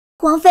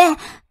王妃，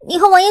你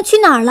和王爷去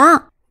哪儿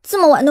了？这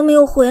么晚都没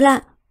有回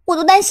来，我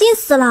都担心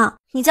死了。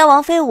你家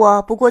王妃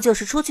我不过就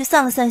是出去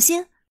散了散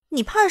心，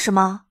你怕什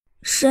么？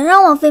谁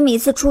让王妃每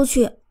次出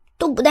去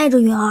都不带着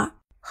云儿？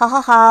好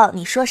好好，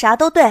你说啥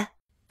都对。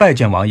拜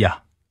见王爷，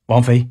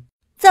王妃。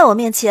在我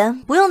面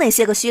前不用那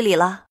些个虚礼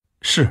了。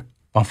是，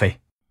王妃。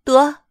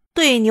得，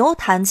对牛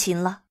弹琴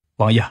了。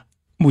王爷，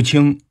穆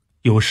青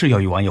有事要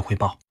与王爷汇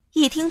报。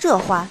一听这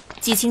话，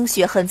季清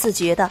雪很自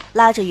觉地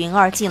拉着云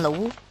儿进了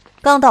屋。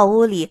刚到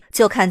屋里，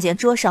就看见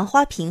桌上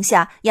花瓶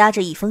下压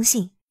着一封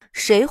信。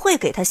谁会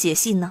给他写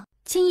信呢？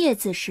今夜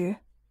子时，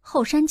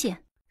后山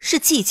见。是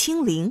季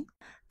青灵，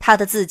他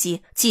的字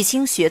迹季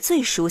清雪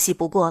最熟悉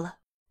不过了。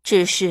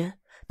只是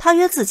他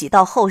约自己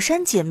到后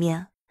山见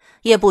面，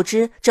也不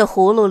知这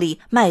葫芦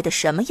里卖的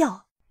什么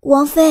药。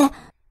王妃，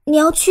你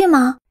要去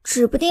吗？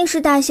指不定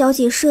是大小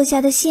姐设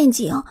下的陷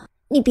阱，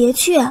你别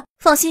去。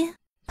放心，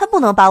他不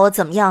能把我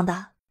怎么样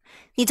的。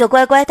你就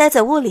乖乖待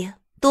在屋里，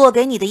读我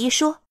给你的医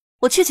书，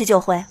我去就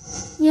回。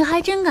你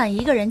还真敢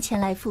一个人前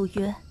来赴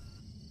约，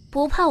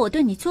不怕我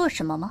对你做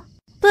什么吗？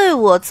对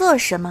我做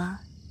什么，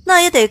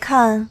那也得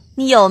看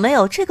你有没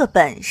有这个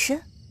本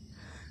事。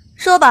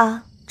说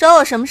吧，找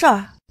我什么事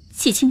儿？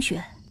季清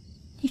雪，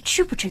你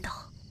知不知道，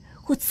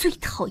我最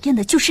讨厌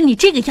的就是你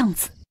这个样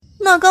子。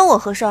那跟我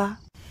何事儿？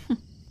哼，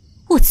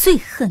我最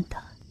恨的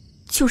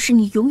就是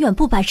你永远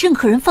不把任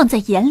何人放在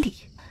眼里。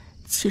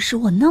其实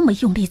我那么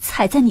用力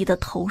踩在你的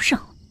头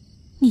上，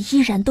你依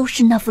然都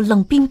是那副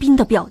冷冰冰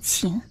的表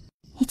情。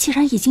你既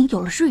然已经有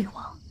了瑞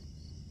王，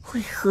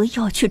为何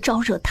又要去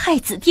招惹太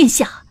子殿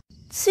下？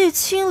季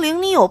青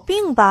灵，你有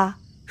病吧？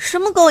什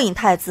么勾引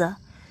太子？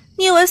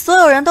你以为所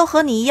有人都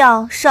和你一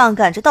样上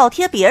赶着倒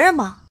贴别人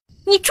吗？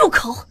你住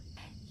口！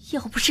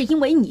要不是因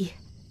为你，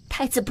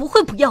太子不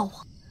会不要我，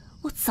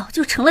我早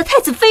就成了太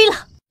子妃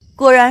了。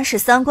果然是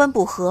三观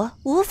不合，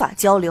无法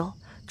交流，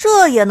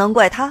这也能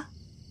怪他。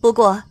不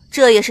过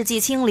这也是季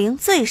青灵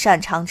最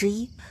擅长之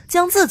一，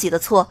将自己的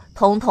错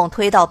统统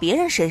推到别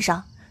人身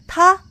上，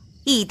他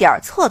一点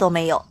错都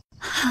没有。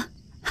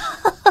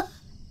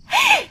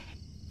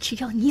只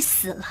要你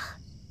死了，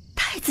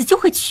太子就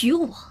会娶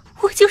我，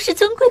我就是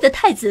尊贵的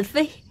太子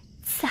妃，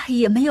再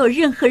也没有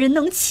任何人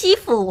能欺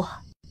负我。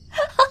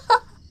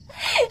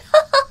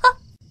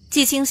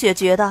季清雪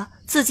觉得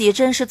自己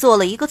真是做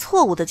了一个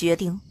错误的决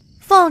定，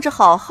放着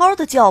好好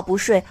的觉不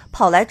睡，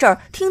跑来这儿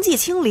听季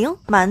青灵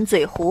满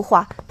嘴胡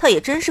话，他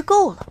也真是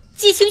够了。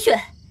季清雪，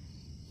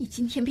你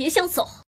今天别想走，